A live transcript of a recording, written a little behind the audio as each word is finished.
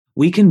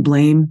We can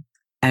blame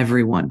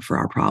everyone for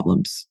our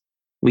problems.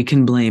 We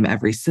can blame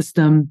every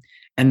system,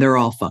 and they're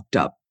all fucked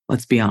up.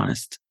 Let's be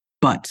honest.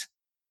 But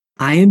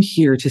I am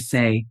here to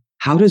say,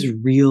 how does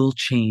real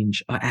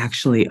change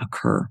actually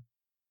occur?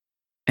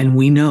 And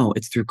we know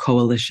it's through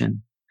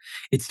coalition.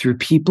 It's through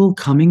people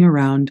coming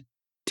around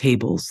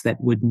tables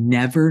that would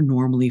never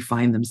normally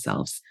find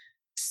themselves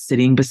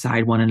sitting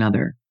beside one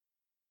another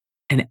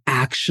and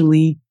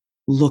actually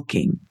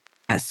looking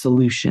at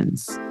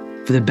solutions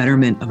for the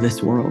betterment of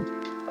this world.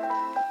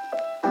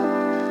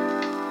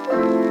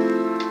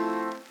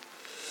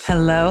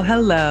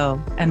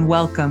 Hello, and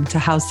welcome to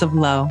House of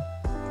Lo.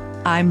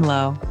 I'm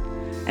Lo,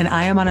 and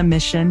I am on a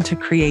mission to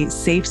create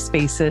safe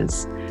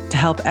spaces to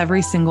help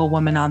every single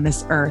woman on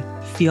this earth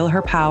feel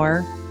her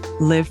power,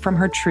 live from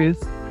her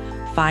truth,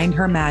 find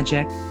her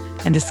magic,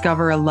 and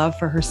discover a love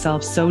for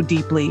herself so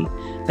deeply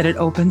that it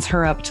opens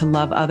her up to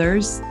love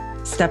others,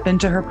 step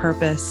into her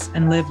purpose,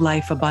 and live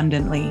life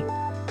abundantly.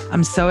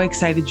 I'm so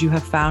excited you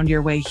have found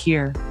your way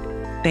here.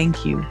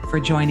 Thank you for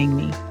joining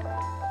me.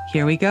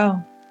 Here we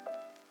go.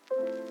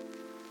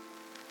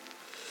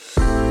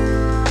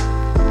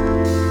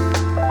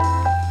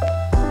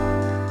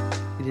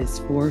 It is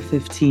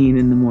 4:15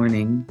 in the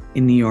morning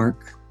in New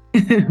York,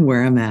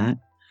 where I'm at.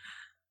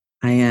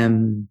 I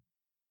am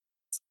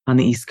on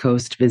the East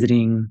Coast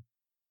visiting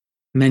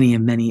many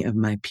of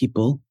my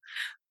people,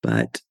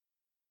 but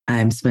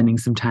I'm spending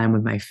some time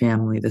with my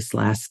family this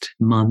last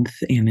month,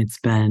 and it's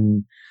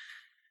been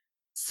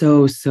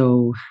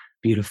so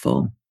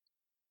beautiful.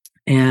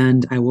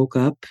 And I woke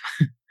up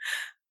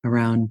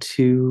around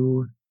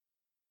 2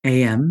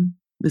 a.m.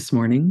 this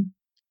morning,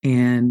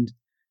 and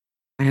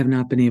I have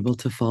not been able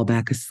to fall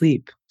back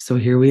asleep. So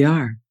here we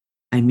are.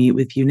 I meet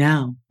with you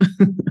now.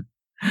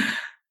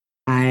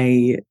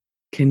 I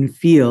can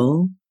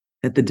feel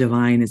that the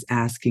divine is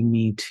asking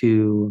me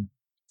to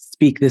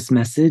speak this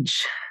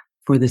message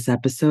for this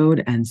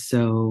episode. And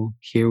so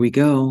here we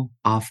go,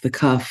 off the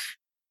cuff,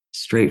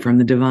 straight from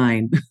the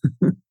divine.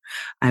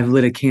 I've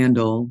lit a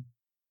candle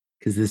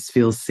because this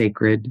feels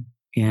sacred,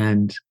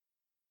 and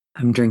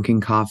I'm drinking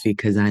coffee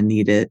because I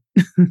need it.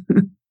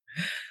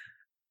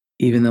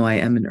 Even though I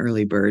am an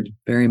early bird,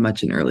 very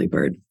much an early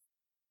bird.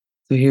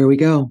 So here we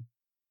go.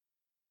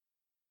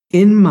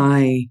 In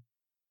my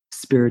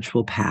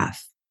spiritual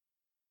path,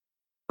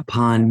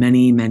 upon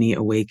many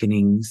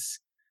awakenings,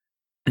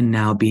 and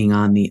now being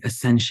on the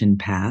ascension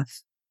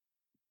path,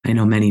 I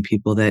know many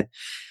people that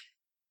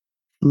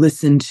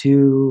listen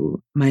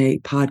to my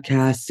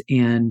podcast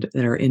and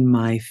that are in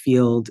my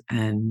field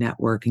and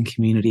network and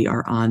community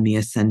are on the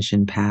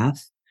ascension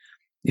path.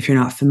 If you're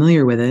not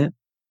familiar with it,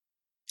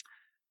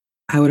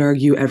 I would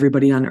argue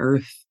everybody on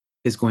earth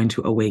is going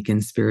to awaken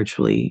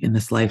spiritually in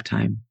this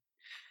lifetime.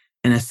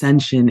 And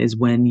ascension is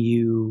when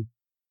you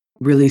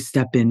really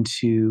step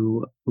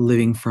into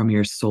living from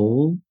your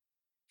soul.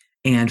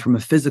 And from a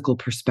physical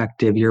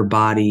perspective, your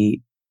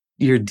body,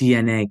 your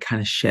DNA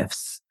kind of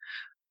shifts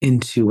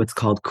into what's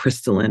called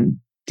crystalline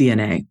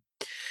DNA,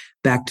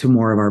 back to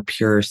more of our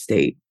pure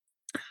state.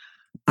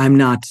 I'm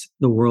not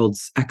the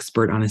world's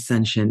expert on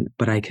ascension,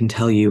 but I can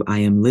tell you I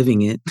am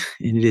living it,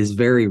 and it is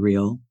very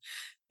real.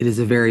 It is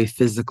a very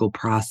physical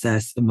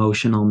process,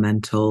 emotional,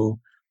 mental,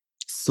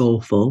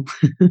 soulful,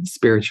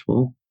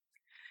 spiritual.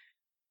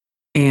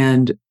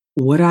 And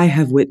what I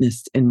have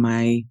witnessed in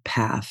my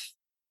path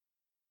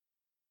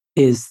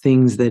is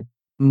things that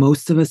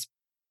most of us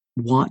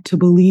want to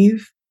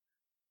believe,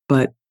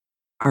 but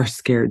are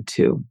scared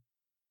to.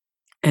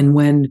 And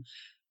when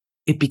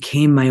it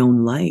became my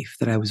own life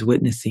that I was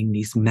witnessing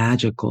these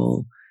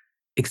magical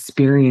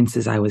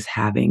experiences I was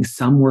having,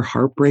 some were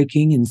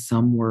heartbreaking and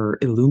some were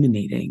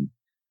illuminating.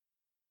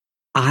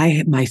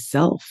 I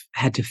myself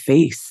had to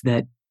face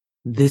that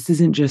this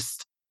isn't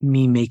just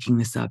me making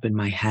this up in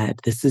my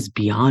head. This is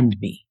beyond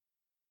me.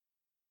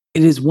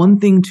 It is one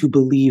thing to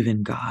believe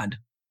in God.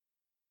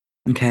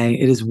 Okay.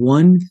 It is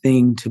one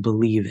thing to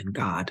believe in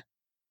God.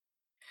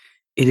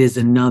 It is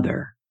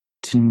another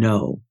to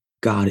know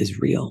God is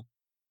real.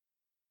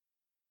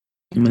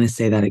 I'm going to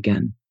say that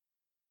again.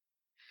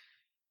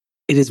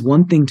 It is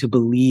one thing to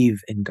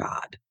believe in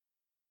God.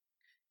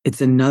 It's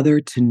another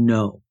to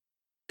know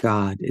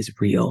God is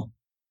real.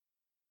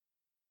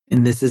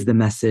 And this is the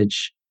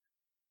message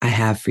I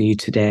have for you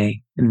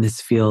today. And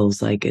this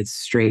feels like it's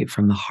straight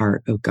from the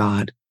heart of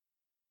God.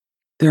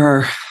 There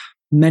are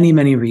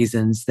many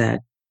reasons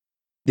that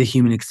the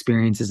human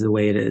experience is the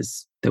way it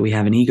is, that we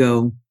have an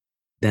ego,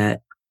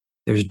 that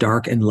there's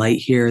dark and light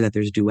here, that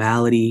there's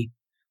duality,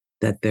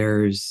 that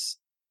there's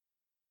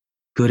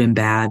good and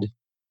bad,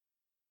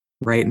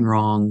 right and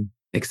wrong,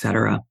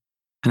 etc.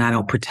 And I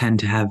don't pretend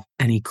to have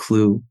any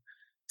clue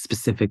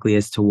specifically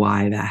as to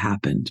why that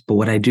happened. But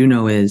what I do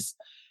know is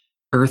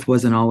Earth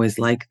wasn't always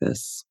like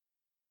this.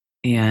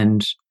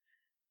 And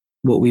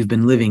what we've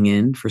been living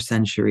in for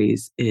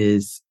centuries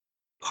is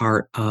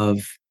part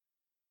of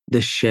the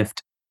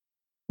shift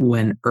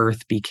when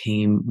Earth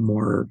became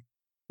more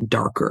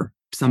darker.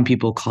 Some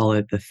people call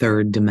it the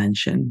third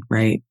dimension,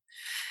 right?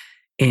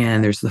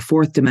 And there's the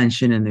fourth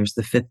dimension and there's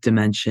the fifth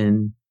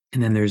dimension.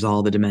 And then there's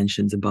all the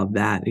dimensions above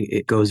that.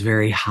 It goes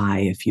very high,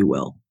 if you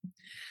will.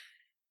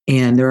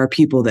 And there are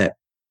people that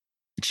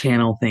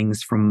channel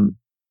things from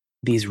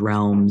these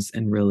realms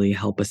and really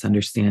help us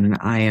understand. And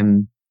I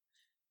am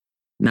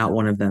not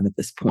one of them at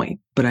this point,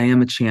 but I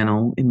am a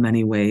channel in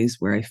many ways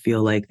where I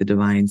feel like the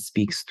divine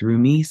speaks through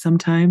me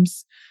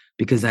sometimes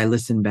because I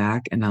listen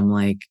back and I'm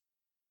like,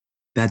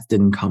 that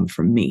didn't come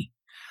from me.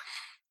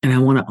 And I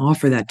want to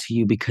offer that to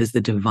you because the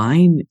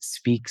divine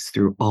speaks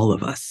through all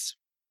of us.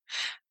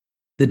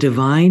 The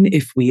divine,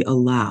 if we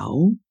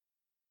allow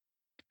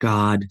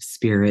God,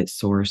 spirit,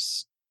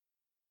 source,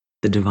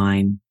 the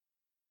divine,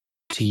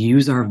 to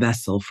use our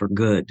vessel for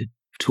good,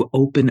 to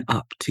open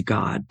up to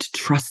God, to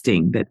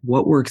trusting that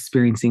what we're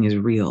experiencing is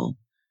real,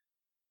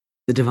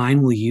 the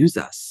divine will use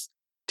us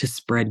to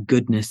spread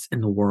goodness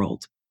in the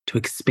world, to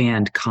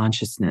expand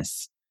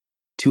consciousness,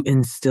 to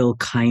instill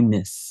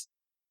kindness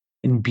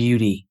and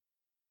beauty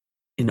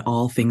in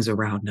all things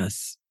around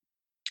us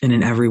and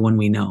in everyone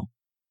we know,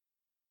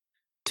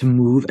 to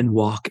move and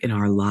walk in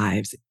our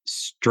lives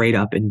straight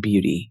up in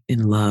beauty,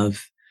 in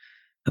love,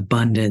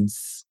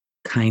 abundance,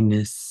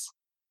 kindness,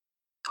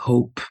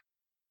 hope,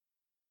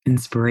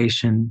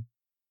 inspiration,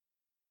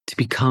 to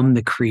become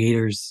the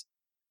creators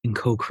and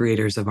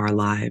co-creators of our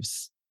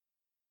lives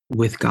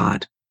with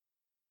God.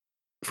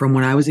 From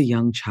when I was a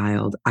young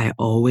child, I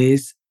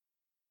always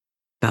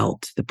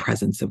felt the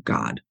presence of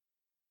God.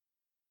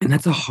 And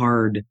that's a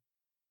hard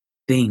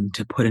thing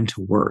to put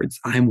into words.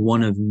 I'm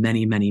one of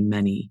many, many,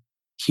 many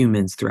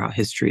humans throughout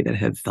history that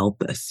have felt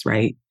this,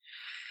 right?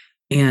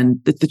 And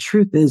the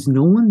truth is,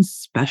 no one's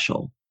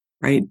special,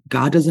 right?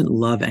 God doesn't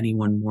love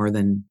anyone more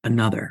than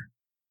another.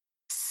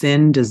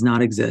 Sin does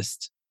not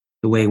exist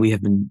the way we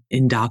have been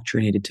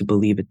indoctrinated to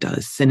believe it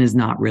does. Sin is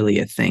not really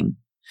a thing.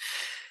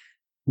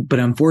 But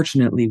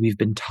unfortunately, we've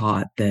been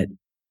taught that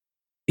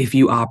if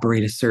you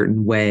operate a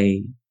certain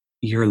way,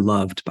 you're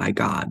loved by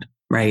God,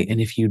 right?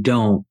 And if you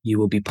don't, you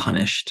will be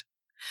punished.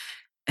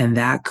 And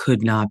that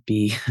could not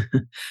be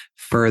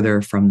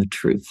further from the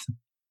truth.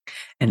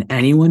 And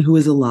anyone who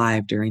is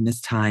alive during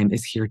this time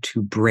is here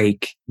to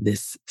break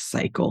this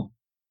cycle.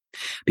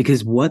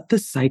 Because what the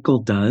cycle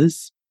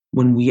does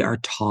when we are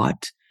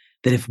taught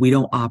that if we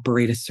don't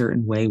operate a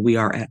certain way, we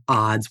are at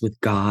odds with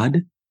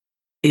God,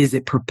 is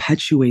it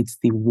perpetuates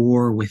the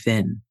war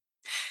within.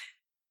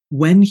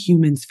 When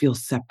humans feel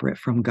separate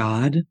from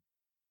God,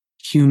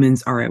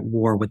 humans are at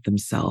war with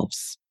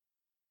themselves.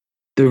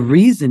 The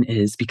reason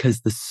is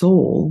because the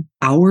soul,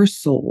 our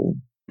soul,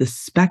 the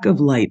speck of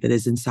light that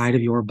is inside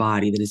of your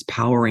body that is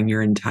powering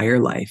your entire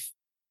life,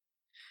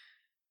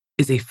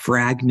 is a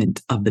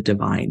fragment of the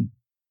divine.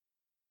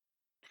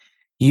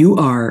 You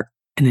are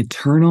an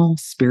eternal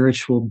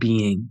spiritual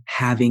being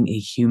having a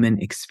human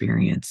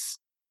experience.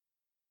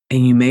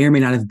 And you may or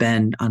may not have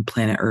been on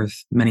planet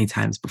Earth many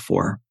times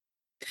before.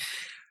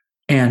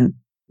 And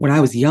when I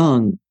was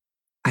young,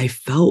 I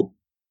felt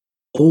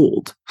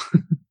old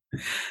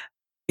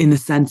in the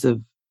sense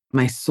of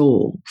my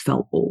soul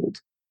felt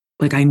old.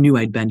 Like I knew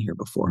I'd been here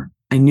before.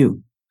 I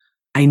knew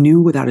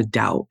without a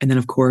doubt. And then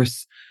of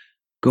course,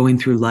 going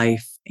through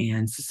life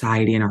and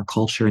society and our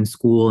culture and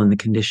school and the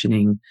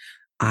conditioning,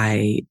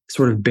 I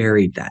sort of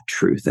buried that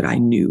truth that I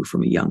knew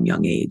from a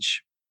young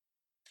age.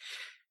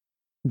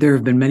 There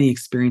have been many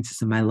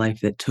experiences in my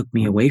life that took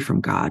me away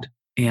from God,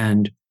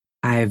 and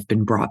I've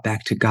been brought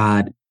back to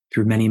God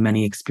through many,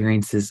 many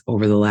experiences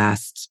over the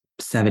last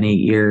 7, 8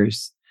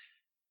 years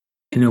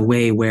in a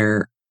way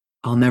where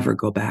I'll never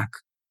go back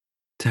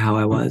to how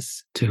I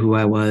was, to who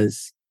I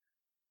was.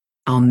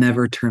 I'll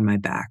never turn my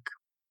back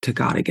to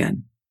God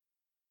again.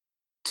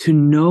 To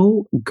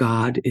know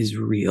God is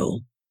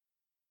real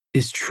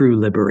is true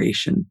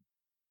liberation.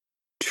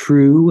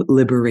 True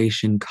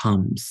liberation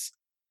comes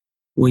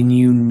when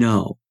you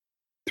know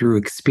through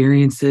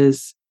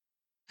experiences,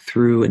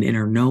 through an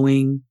inner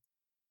knowing,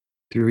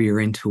 through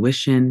your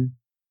intuition,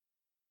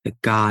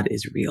 that God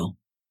is real.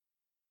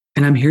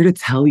 And I'm here to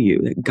tell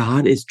you that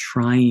God is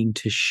trying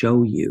to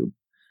show you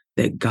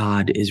that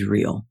God is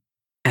real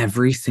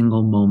every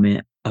single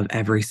moment of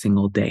every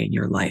single day in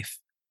your life.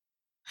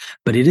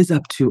 But it is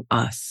up to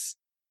us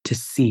to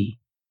see,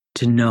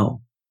 to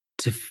know,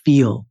 to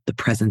feel the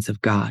presence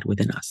of God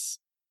within us.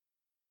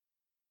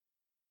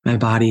 My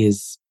body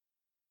is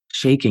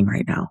shaking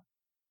right now.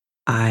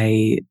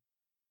 I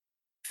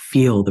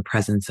feel the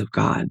presence of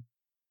God.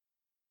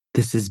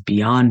 This is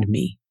beyond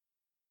me.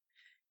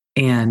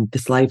 And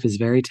this life is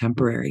very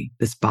temporary.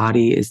 This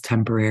body is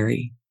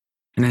temporary.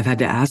 And I've had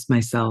to ask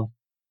myself,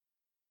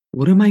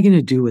 what am I going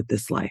to do with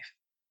this life?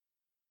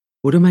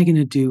 What am I going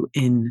to do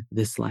in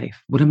this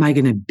life? What am I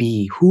going to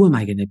be? Who am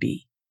I going to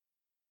be?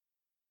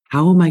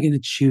 How am I going to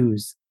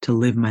choose to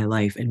live my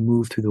life and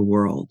move through the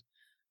world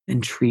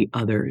and treat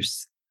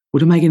others?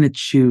 What am I going to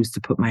choose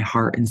to put my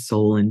heart and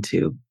soul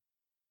into?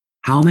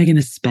 How am I going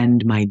to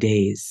spend my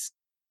days?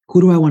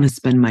 Who do I want to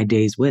spend my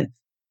days with?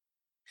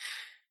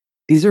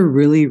 These are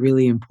really,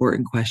 really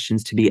important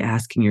questions to be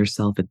asking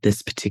yourself at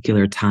this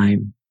particular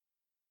time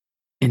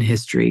in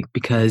history,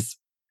 because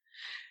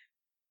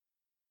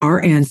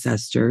our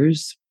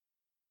ancestors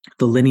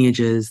the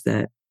lineages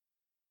that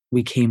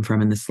we came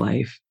from in this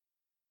life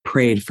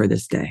prayed for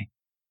this day.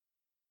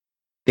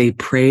 They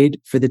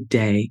prayed for the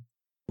day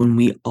when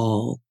we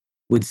all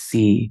would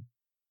see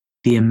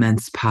the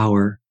immense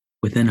power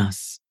within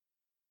us,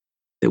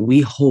 that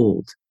we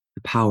hold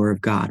the power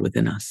of God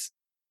within us.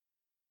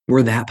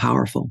 We're that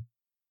powerful.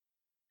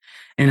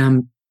 And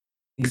I'm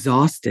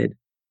exhausted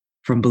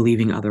from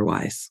believing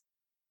otherwise.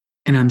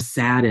 And I'm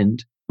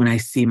saddened when I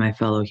see my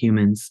fellow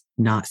humans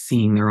not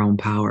seeing their own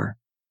power.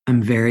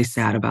 I'm very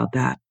sad about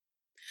that.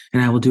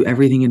 And I will do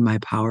everything in my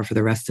power for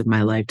the rest of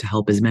my life to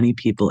help as many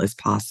people as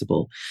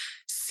possible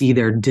see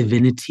their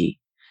divinity,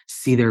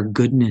 see their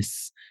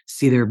goodness,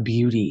 see their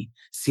beauty,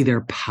 see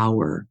their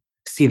power,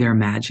 see their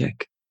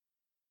magic.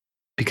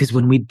 Because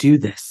when we do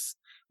this,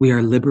 we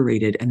are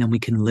liberated, and then we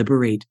can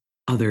liberate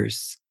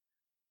others.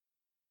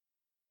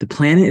 The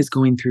planet is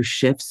going through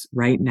shifts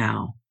right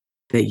now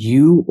that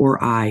you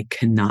or I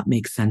cannot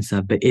make sense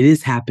of, but it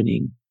is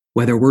happening,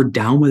 whether we're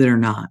down with it or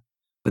not,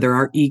 whether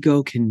our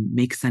ego can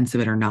make sense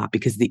of it or not,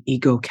 because the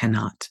ego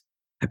cannot.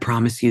 I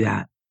promise you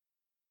that.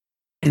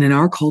 And in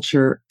our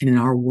culture and in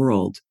our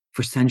world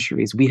for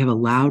centuries, we have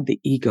allowed the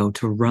ego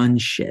to run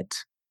shit.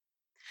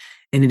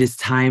 And it is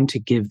time to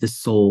give the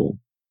soul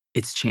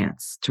its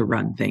chance to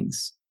run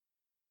things.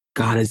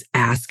 God is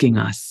asking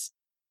us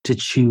to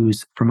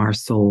choose from our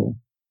soul.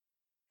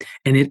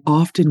 And it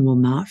often will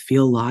not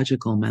feel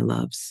logical, my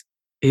loves.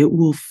 It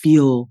will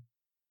feel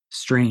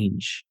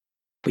strange,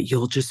 but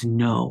you'll just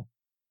know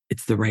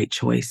it's the right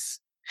choice.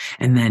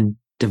 And then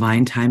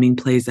divine timing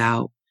plays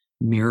out,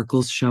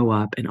 miracles show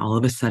up, and all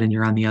of a sudden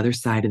you're on the other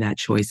side of that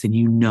choice and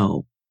you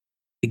know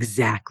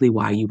exactly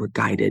why you were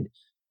guided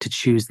to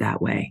choose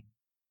that way.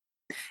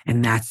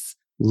 And that's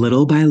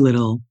little by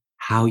little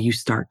how you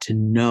start to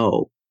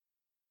know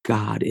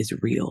God is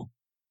real.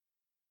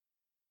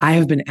 I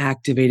have been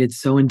activated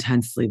so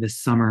intensely this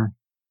summer.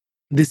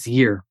 This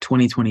year,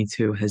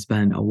 2022, has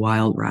been a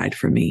wild ride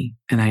for me,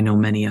 and I know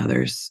many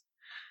others.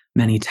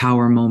 Many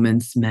tower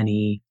moments,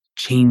 many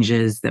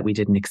changes that we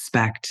didn't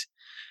expect,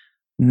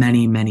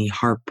 many, many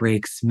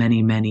heartbreaks,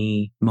 many,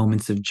 many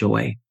moments of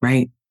joy,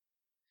 right?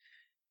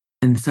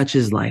 And such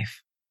is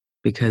life,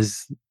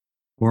 because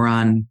we're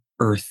on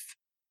earth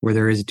where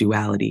there is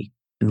duality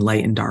and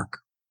light and dark.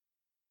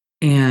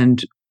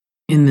 And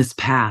in this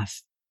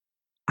path,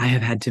 I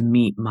have had to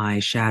meet my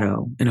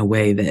shadow in a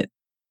way that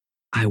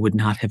I would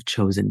not have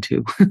chosen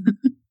to.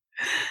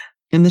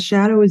 And the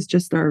shadow is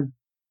just I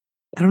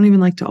don't even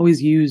like to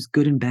always use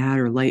good and bad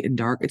or light and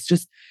dark. It's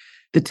just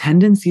the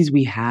tendencies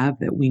we have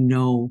that we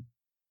know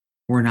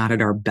we're not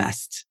at our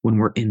best when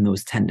we're in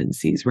those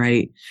tendencies,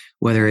 right?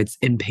 Whether it's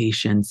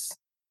impatience,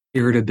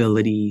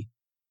 irritability,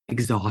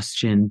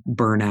 exhaustion,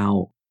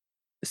 burnout,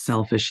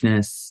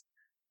 selfishness.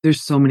 There's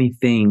so many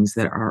things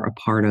that are a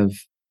part of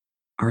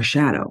our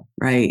shadow,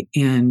 right?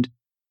 And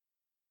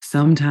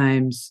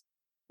sometimes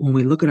when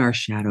we look at our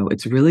shadow,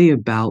 it's really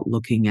about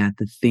looking at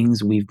the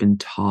things we've been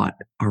taught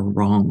are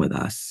wrong with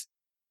us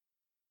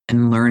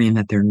and learning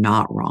that they're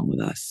not wrong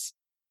with us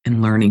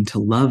and learning to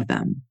love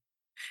them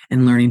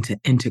and learning to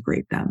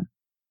integrate them.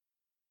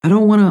 I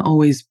don't want to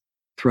always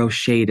throw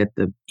shade at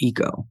the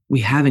ego. We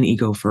have an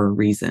ego for a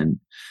reason.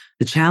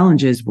 The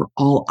challenge is we're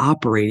all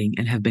operating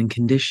and have been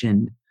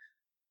conditioned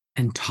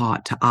and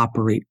taught to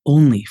operate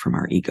only from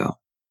our ego.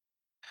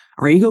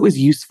 Our ego is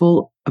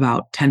useful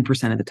about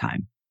 10% of the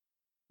time.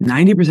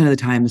 90% of the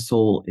time, the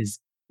soul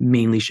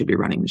mainly should be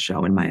running the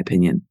show, in my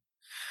opinion.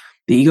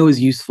 The ego is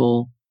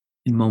useful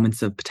in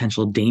moments of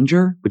potential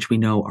danger, which we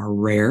know are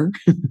rare.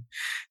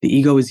 The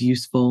ego is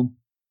useful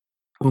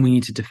when we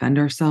need to defend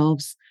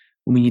ourselves,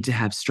 when we need to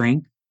have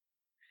strength.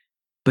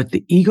 But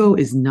the ego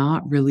is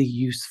not really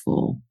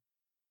useful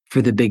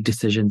for the big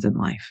decisions in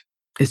life.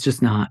 It's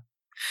just not.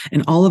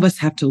 And all of us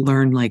have to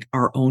learn like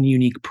our own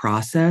unique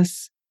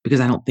process, because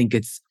I don't think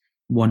it's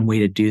one way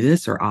to do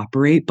this or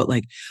operate, but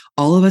like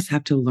all of us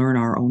have to learn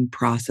our own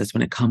process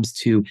when it comes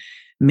to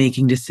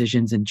making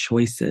decisions and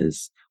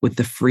choices with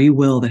the free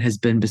will that has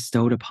been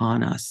bestowed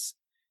upon us,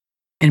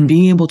 and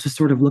being able to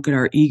sort of look at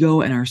our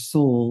ego and our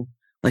soul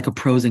like a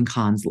pros and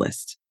cons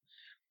list.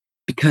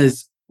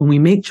 Because when we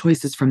make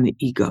choices from the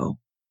ego,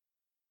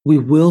 we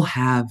will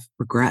have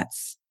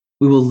regrets.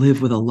 We will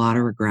live with a lot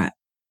of regret.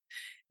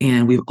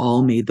 And we've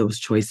all made those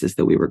choices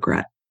that we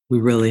regret. We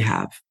really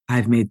have.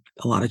 I've made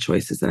a lot of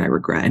choices that I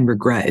regret, and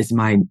regret is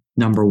my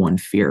number one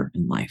fear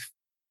in life.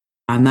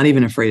 I'm not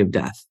even afraid of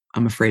death.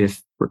 I'm afraid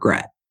of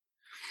regret.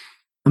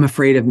 I'm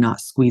afraid of not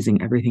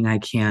squeezing everything I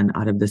can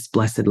out of this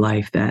blessed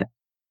life that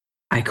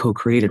I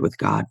co-created with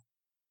God,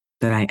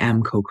 that I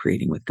am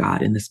co-creating with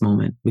God in this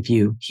moment with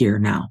you here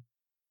now.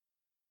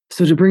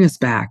 So to bring us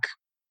back,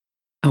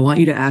 I want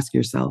you to ask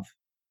yourself,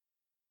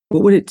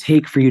 what would it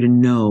take for you to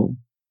know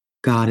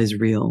God is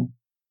real?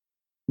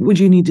 What would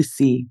you need to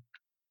see?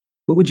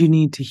 What would you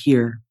need to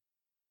hear?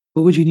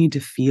 What would you need to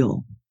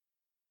feel?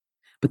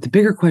 But the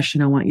bigger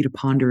question I want you to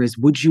ponder is,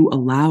 would you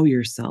allow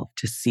yourself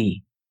to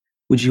see?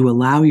 Would you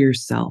allow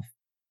yourself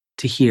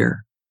to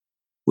hear?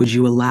 Would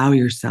you allow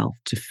yourself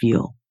to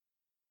feel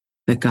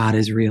that God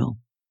is real?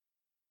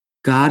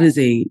 God is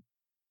a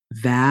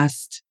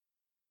vast,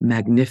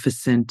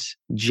 magnificent,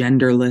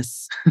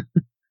 genderless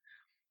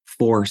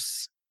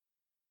force.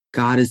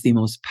 God is the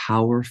most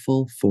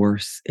powerful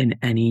force in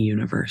any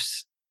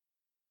universe.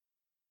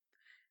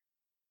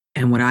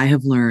 And what I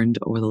have learned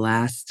over the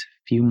last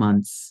few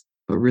months,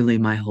 but really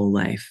my whole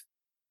life,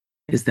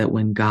 is that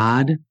when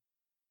God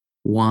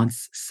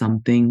wants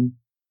something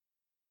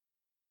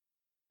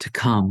to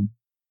come,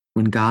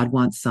 when God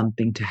wants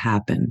something to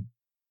happen,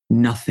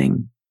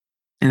 nothing,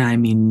 and I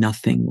mean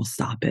nothing, will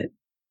stop it.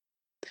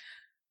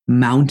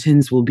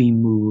 Mountains will be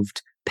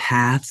moved,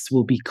 paths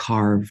will be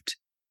carved,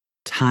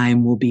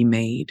 time will be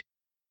made,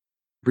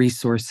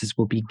 resources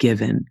will be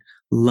given,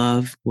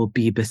 love will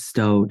be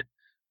bestowed,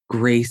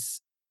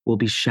 grace will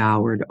be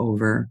showered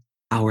over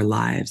our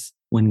lives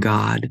when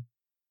God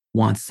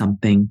wants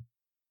something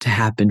to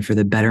happen for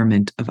the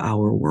betterment of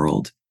our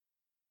world,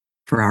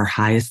 for our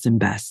highest and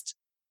best.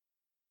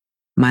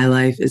 My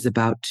life is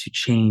about to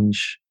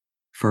change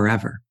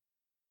forever.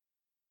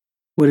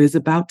 What is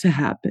about to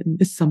happen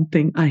is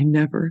something I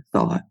never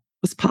thought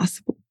was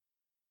possible.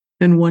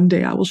 And one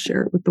day I will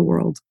share it with the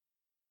world.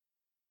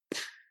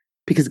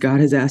 Because God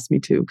has asked me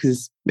to,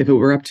 because if it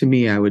were up to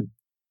me, I would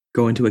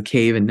go into a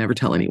cave and never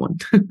tell anyone.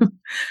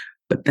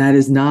 But that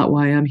is not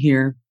why I'm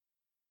here.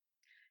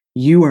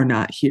 You are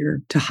not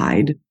here to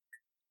hide,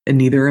 and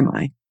neither am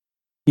I.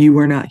 You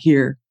are not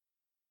here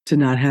to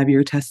not have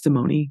your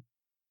testimony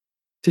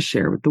to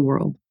share with the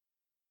world,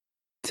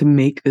 to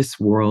make this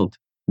world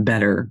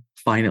better,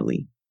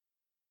 finally,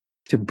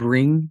 to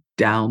bring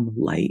down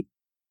light,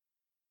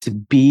 to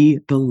be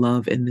the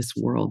love in this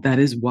world. That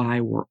is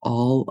why we're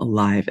all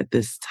alive at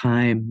this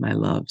time, my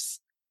loves.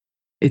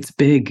 It's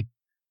big.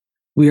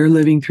 We are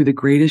living through the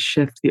greatest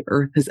shift the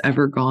earth has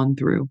ever gone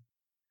through.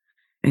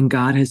 And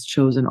God has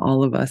chosen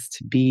all of us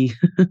to be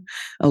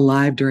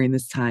alive during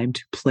this time,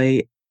 to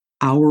play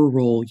our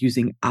role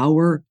using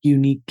our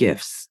unique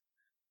gifts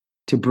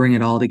to bring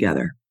it all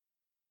together,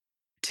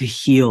 to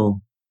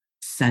heal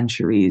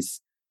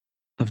centuries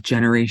of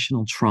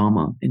generational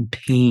trauma and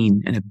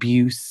pain and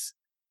abuse,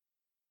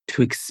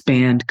 to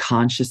expand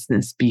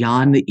consciousness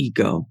beyond the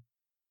ego,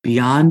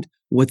 beyond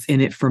what's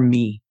in it for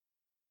me,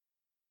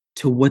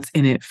 to what's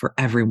in it for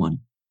everyone,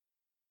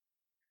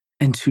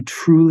 and to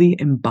truly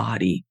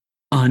embody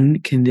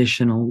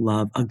unconditional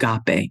love,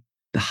 agape,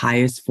 the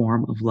highest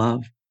form of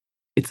love.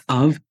 It's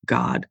of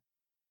God.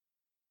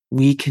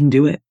 We can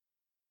do it.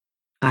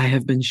 I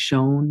have been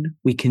shown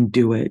we can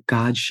do it.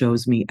 God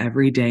shows me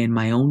every day in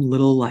my own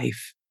little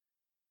life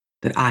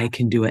that I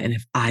can do it. And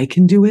if I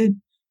can do it,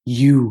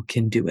 you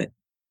can do it.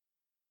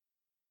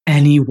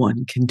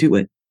 Anyone can do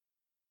it.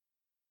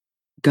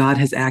 God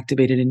has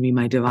activated in me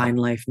my divine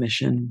life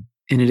mission,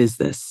 and it is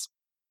this.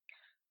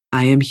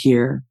 I am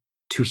here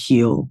to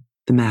heal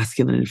the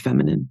masculine and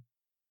feminine.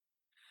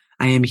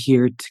 I am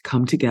here to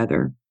come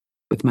together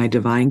with my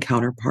divine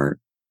counterpart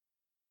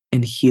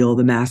and heal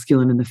the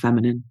masculine and the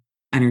feminine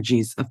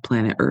energies of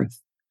planet Earth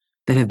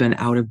that have been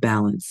out of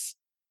balance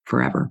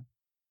forever.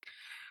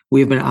 We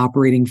have been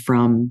operating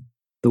from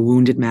the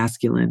wounded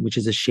masculine, which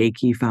is a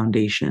shaky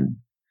foundation.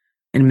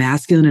 And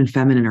masculine and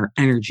feminine are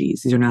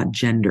energies. These are not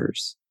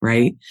genders,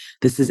 right?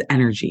 This is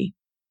energy.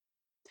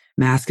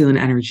 Masculine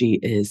energy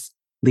is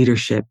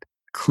leadership,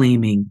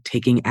 claiming,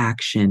 taking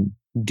action,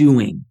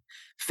 doing.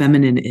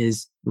 Feminine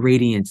is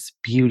radiance,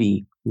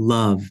 beauty,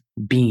 love,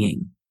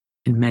 being,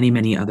 and many,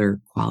 many other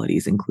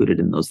qualities included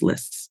in those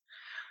lists.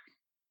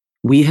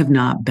 We have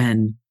not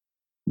been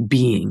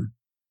being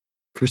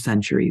for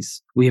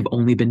centuries. We have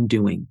only been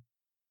doing.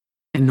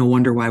 And no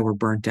wonder why we're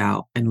burnt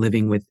out and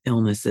living with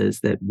illnesses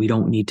that we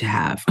don't need to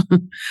have,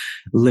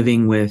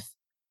 living with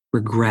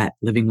regret,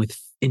 living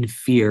in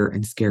fear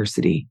and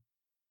scarcity.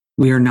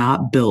 We are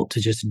not built to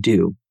just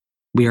do.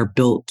 We are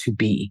built to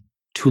be,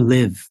 to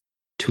live,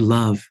 to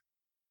love.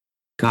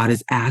 God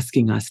is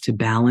asking us to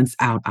balance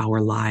out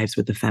our lives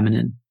with the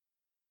feminine.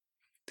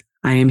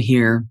 I am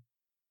here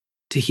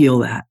to heal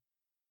that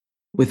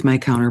with my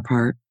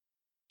counterpart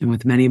and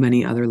with many,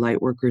 many other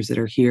light workers that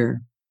are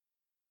here.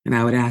 And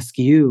I would ask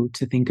you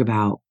to think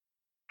about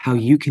how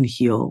you can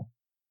heal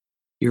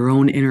your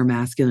own inner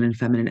masculine and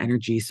feminine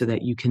energy so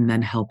that you can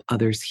then help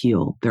others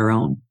heal their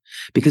own.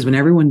 Because when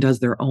everyone does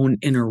their own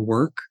inner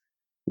work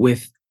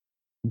with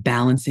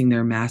balancing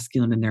their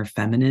masculine and their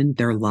feminine,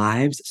 their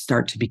lives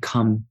start to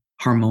become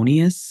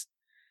harmonious.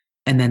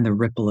 And then the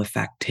ripple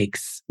effect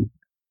takes,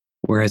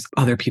 whereas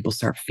other people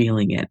start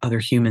feeling it, other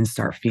humans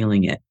start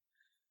feeling it.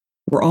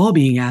 We're all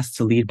being asked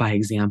to lead by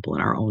example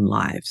in our own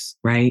lives,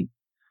 right?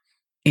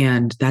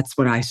 And that's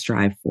what I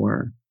strive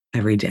for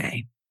every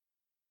day.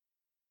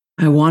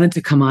 I wanted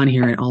to come on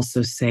here and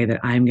also say that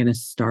I'm going to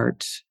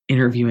start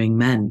interviewing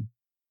men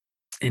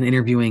and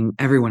interviewing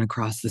everyone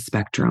across the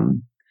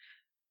spectrum,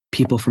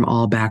 people from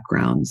all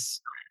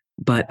backgrounds.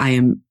 But I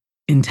am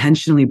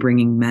intentionally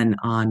bringing men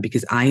on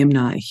because I am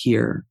not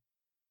here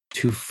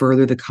to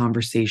further the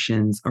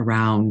conversations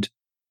around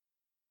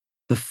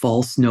the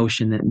false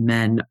notion that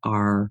men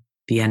are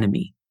the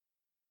enemy.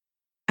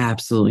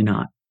 Absolutely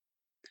not.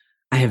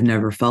 I have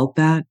never felt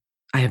that.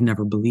 I have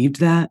never believed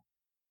that.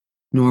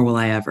 nor will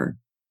I ever.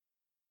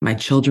 My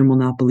children will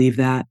not believe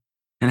that.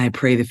 And I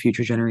pray the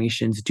future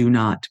generations do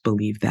not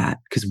believe that,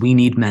 because we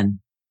need men.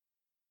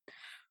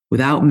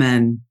 Without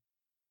men,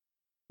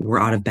 we're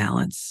out of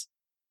balance.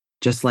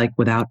 Just like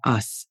without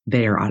us,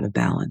 they are out of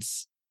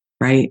balance,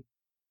 right?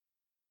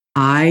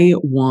 I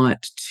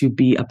want to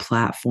be a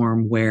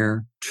platform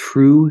where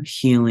true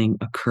healing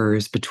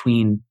occurs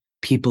between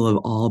people of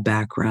all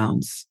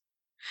backgrounds.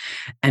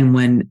 And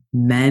when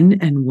men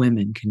and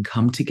women can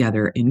come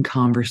together in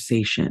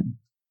conversation,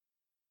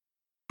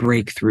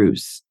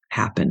 breakthroughs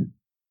happen,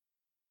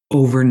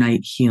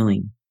 overnight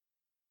healing,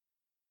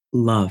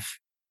 love.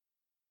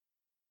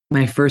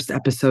 My first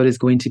episode is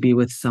going to be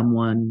with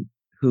someone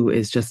who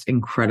is just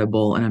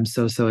incredible. And I'm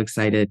so, so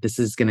excited. This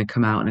is going to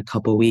come out in a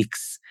couple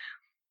weeks.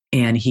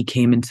 And he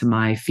came into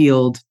my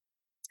field.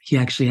 He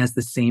actually has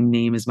the same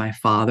name as my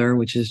father,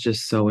 which is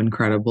just so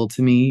incredible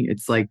to me.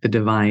 It's like the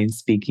divine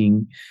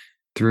speaking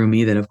through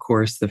me that, of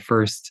course, the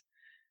first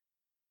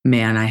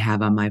man I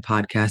have on my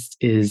podcast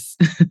is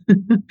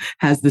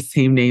has the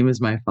same name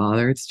as my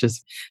father. It's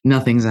just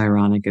nothing's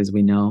ironic, as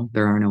we know.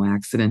 There are no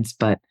accidents,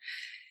 but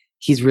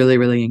he's really,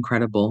 really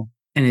incredible.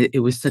 And it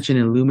was such an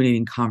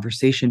illuminating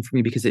conversation for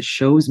me, because it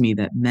shows me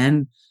that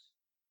men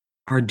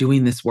are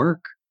doing this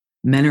work.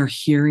 Men are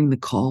hearing the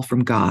call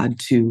from God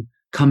to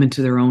come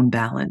into their own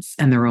balance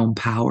and their own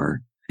power,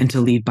 and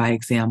to lead by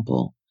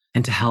example,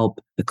 and to help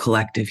the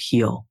collective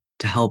heal,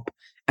 to help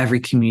every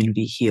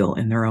community heal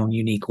in their own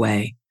unique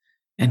way.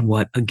 And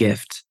what a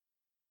gift.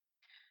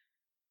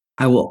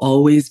 I will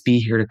always be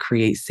here to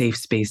create safe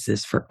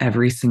spaces for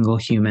every single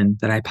human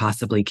that I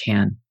possibly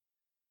can.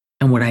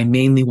 And what I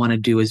mainly want to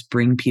do is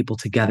bring people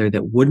together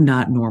that would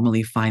not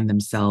normally find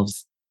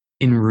themselves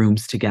in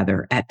rooms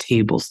together, at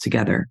tables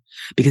together,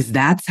 because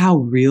that's how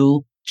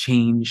real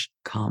change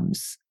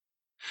comes.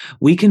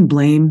 We can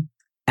blame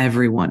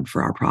everyone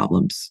for our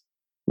problems.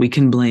 We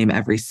can blame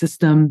every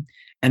system,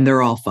 and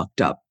they're all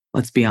fucked up.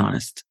 Let's be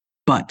honest.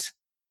 But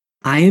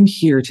I am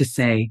here to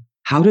say,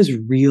 how does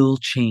real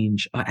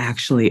change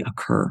actually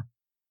occur?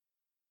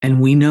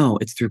 And we know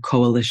it's through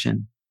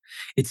coalition.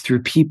 It's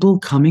through people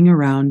coming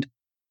around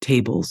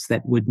tables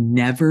that would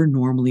never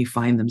normally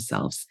find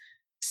themselves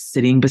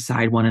sitting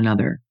beside one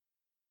another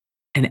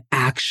and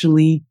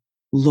actually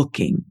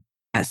looking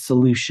at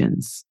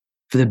solutions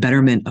for the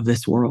betterment of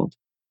this world.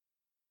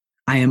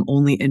 I am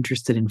only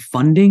interested in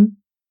funding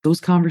those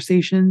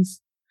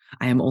conversations.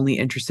 I am only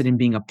interested in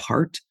being a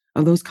part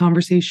of those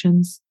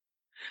conversations,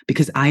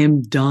 because I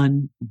am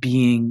done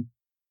being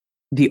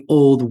the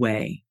old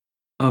way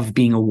of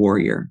being a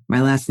warrior.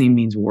 My last name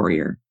means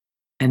warrior.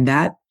 And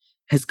that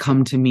has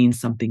come to mean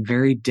something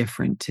very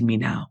different to me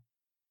now.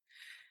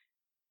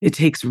 It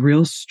takes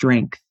real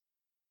strength,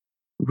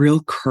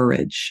 real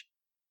courage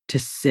to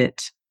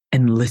sit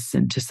and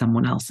listen to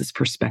someone else's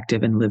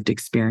perspective and lived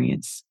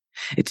experience.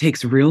 It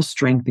takes real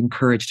strength and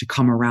courage to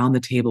come around the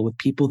table with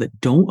people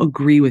that don't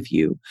agree with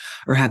you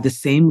or have the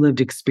same lived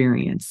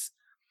experience,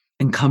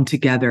 and come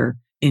together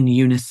in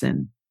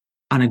unison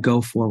on a go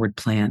forward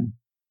plan.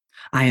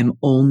 I am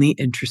only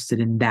interested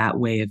in that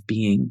way of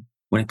being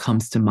when it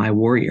comes to my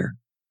warrior.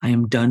 I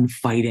am done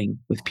fighting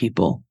with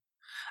people.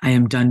 I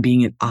am done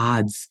being at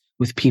odds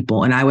with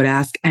people. And I would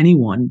ask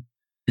anyone,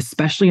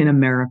 especially in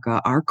America,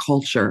 our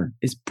culture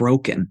is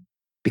broken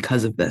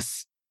because of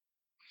this.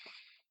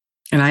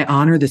 And I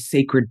honor the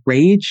sacred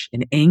rage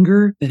and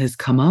anger that has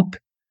come up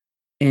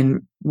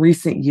in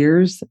recent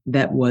years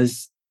that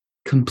was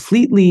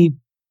completely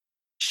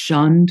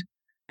shunned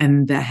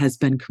and that has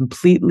been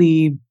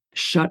completely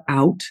shut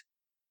out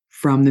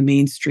from the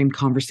mainstream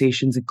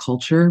conversations and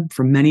culture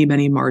for many,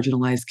 many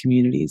marginalized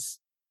communities.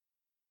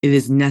 It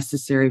is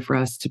necessary for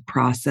us to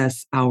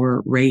process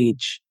our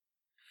rage.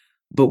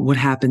 But what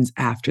happens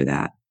after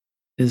that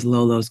is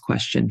Lolo's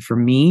question for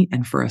me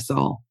and for us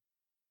all.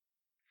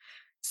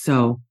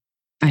 So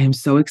I am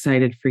so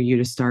excited for you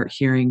to start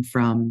hearing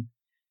from,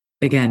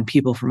 again,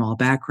 people from all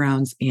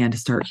backgrounds, and to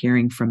start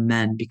hearing from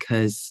men,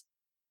 because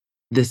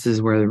this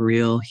is where the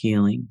real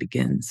healing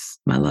begins,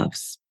 my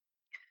loves.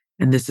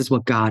 And this is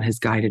what God has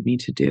guided me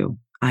to do.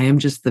 I am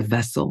just the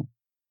vessel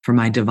for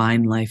my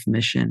divine life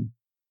mission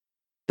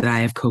that I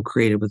have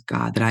co-created with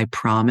God, that I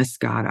promised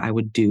God I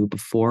would do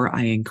before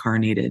I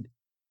incarnated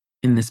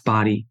in this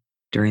body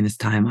during this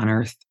time on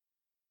earth.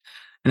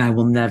 And I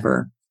will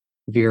never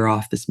veer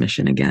off this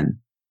mission again.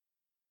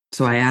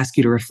 So I ask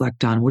you to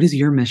reflect on, what is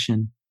your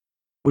mission?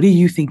 What do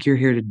you think you're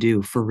here to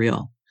do for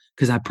real?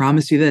 Because I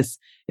promise you this,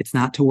 it's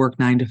not to work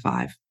 9 to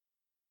 5.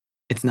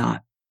 It's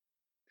not.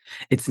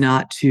 It's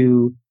not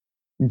to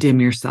dim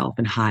yourself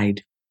and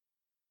hide.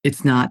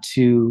 It's not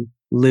to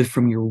live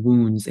from your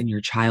wounds and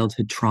your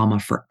childhood trauma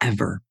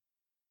forever.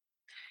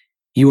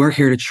 You are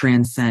here to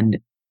transcend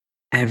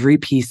every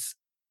piece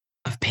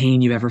of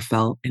pain you've ever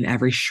felt and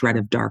every shred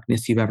of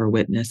darkness you've ever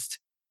witnessed,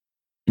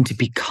 and to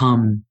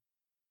become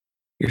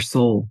your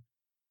soul.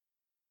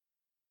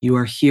 You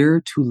are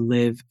here to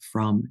live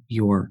from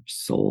your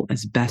soul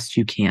as best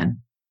you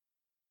can,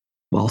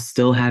 while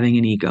still having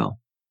an ego,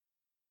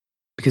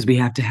 because we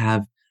have to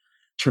have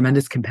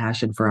tremendous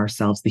compassion for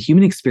ourselves. The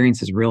human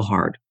experience is real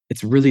hard.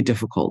 It's really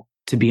difficult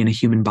to be in a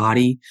human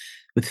body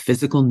with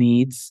physical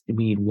needs.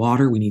 We need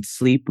water, we need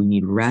sleep, we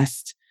need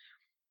rest.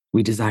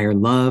 We desire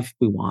love.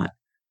 We want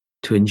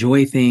to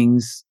enjoy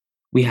things.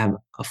 We have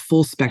a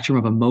full spectrum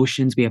of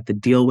emotions we have to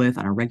deal with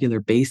on a regular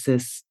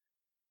basis.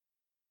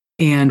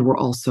 And we're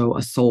also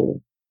a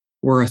soul.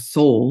 We're a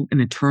soul, an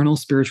eternal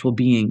spiritual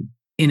being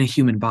in a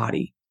human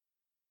body.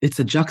 It's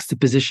a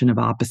juxtaposition of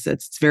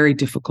opposites. It's very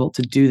difficult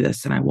to do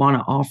this. And I want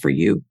to offer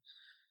you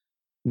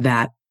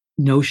that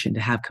notion to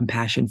have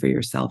compassion for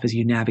yourself as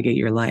you navigate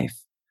your life.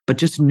 But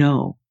just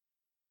know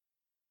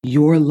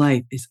your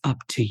life is up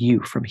to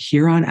you. From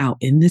here on out,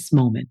 in this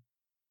moment,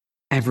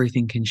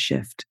 everything can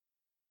shift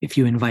if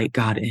you invite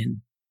God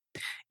in.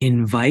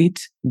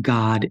 Invite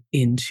God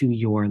into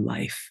your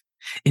life,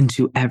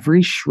 into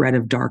every shred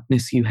of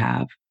darkness you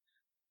have.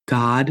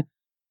 God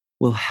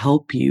will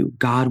help you.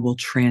 God will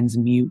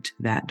transmute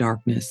that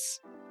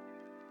darkness,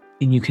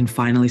 and you can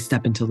finally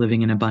step into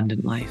living an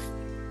abundant life.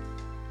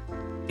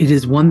 It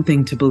is one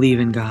thing to believe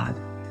in God.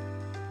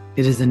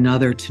 It is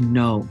another to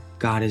know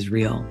God is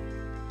real.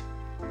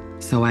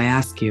 So I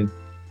ask you,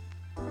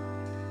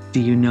 do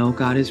you know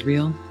God is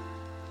real?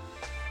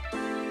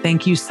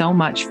 Thank you so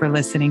much for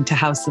listening to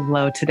House of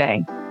Low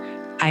today.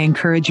 I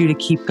encourage you to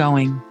keep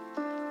going.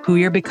 Who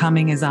you're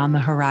becoming is on the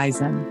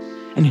horizon,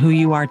 and who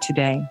you are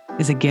today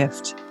is a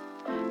gift.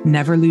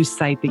 Never lose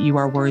sight that you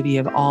are worthy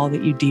of all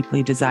that you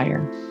deeply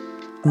desire.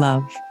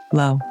 Love,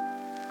 Low.